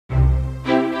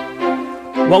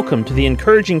Welcome to the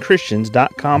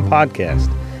EncouragingChristians.com podcast.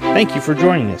 Thank you for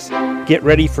joining us. Get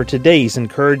ready for today's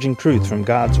encouraging truth from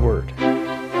God's Word.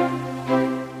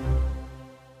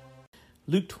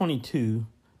 Luke 22,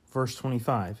 verse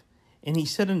 25. And he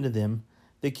said unto them,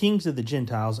 The kings of the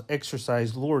Gentiles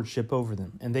exercise lordship over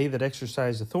them, and they that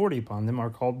exercise authority upon them are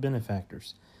called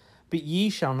benefactors. But ye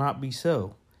shall not be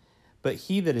so. But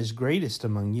he that is greatest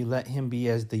among you, let him be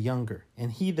as the younger,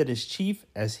 and he that is chief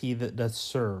as he that doth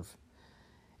serve.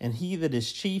 And he that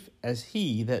is chief as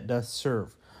he that doth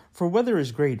serve. For whether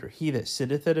is greater, he that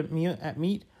sitteth at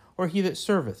meat, or he that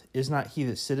serveth? Is not he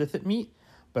that sitteth at meat?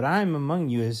 But I am among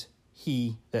you as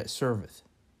he that serveth.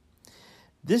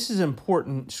 This is an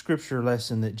important scripture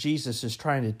lesson that Jesus is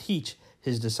trying to teach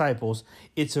his disciples.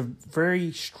 It's a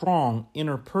very strong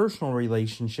interpersonal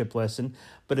relationship lesson,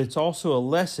 but it's also a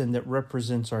lesson that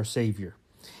represents our Savior.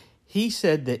 He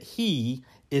said that he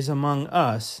is among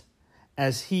us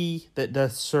as he that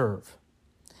doth serve.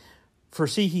 For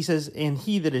see, he says, and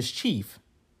he that is chief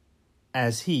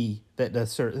as he that doth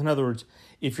serve. In other words,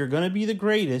 if you're going to be the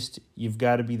greatest, you've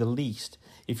got to be the least.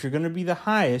 If you're going to be the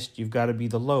highest, you've got to be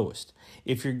the lowest.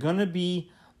 If you're going to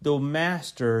be the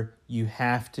master, you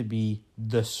have to be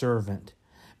the servant.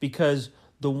 Because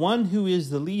the one who is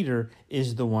the leader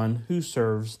is the one who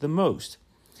serves the most.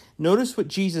 Notice what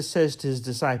Jesus says to his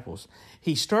disciples.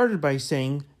 He started by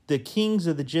saying, the kings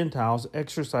of the Gentiles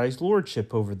exercise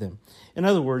lordship over them. In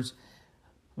other words,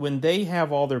 when they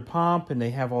have all their pomp and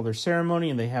they have all their ceremony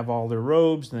and they have all their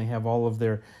robes and they have all of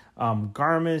their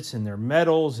garments and their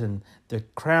medals and the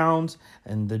crowns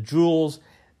and the jewels,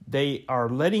 they are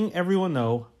letting everyone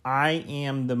know, I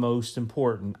am the most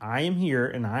important. I am here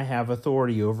and I have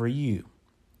authority over you.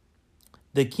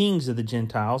 The kings of the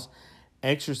Gentiles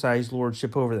exercise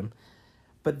lordship over them.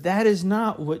 But that is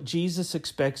not what Jesus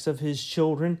expects of his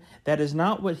children. That is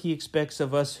not what he expects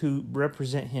of us who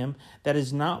represent him. That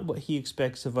is not what he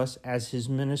expects of us as his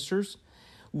ministers.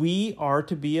 We are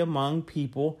to be among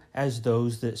people as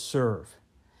those that serve.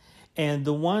 And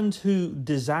the ones who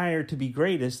desire to be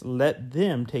greatest, let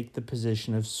them take the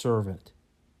position of servant.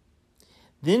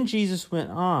 Then Jesus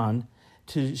went on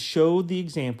to show the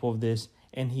example of this,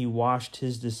 and he washed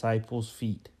his disciples'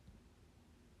 feet.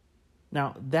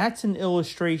 Now, that's an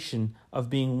illustration of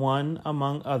being one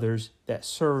among others that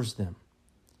serves them.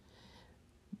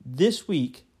 This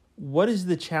week, what is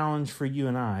the challenge for you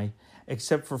and I,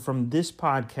 except for from this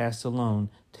podcast alone,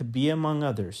 to be among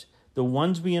others, the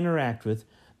ones we interact with,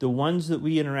 the ones that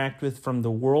we interact with from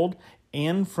the world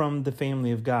and from the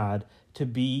family of God, to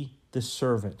be the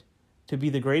servant. To be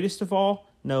the greatest of all?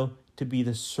 No, to be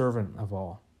the servant of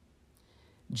all.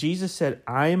 Jesus said,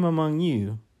 I am among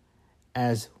you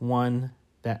as one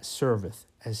that serveth,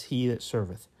 as he that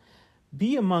serveth.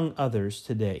 Be among others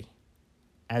today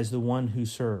as the one who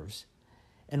serves,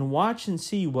 and watch and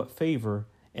see what favor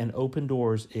and open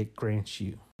doors it grants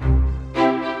you.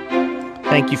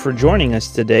 Thank you for joining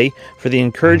us today for the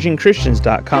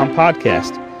EncouragingChristians.com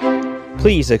podcast.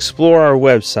 Please explore our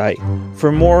website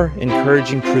for more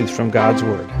encouraging truths from God's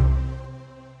Word.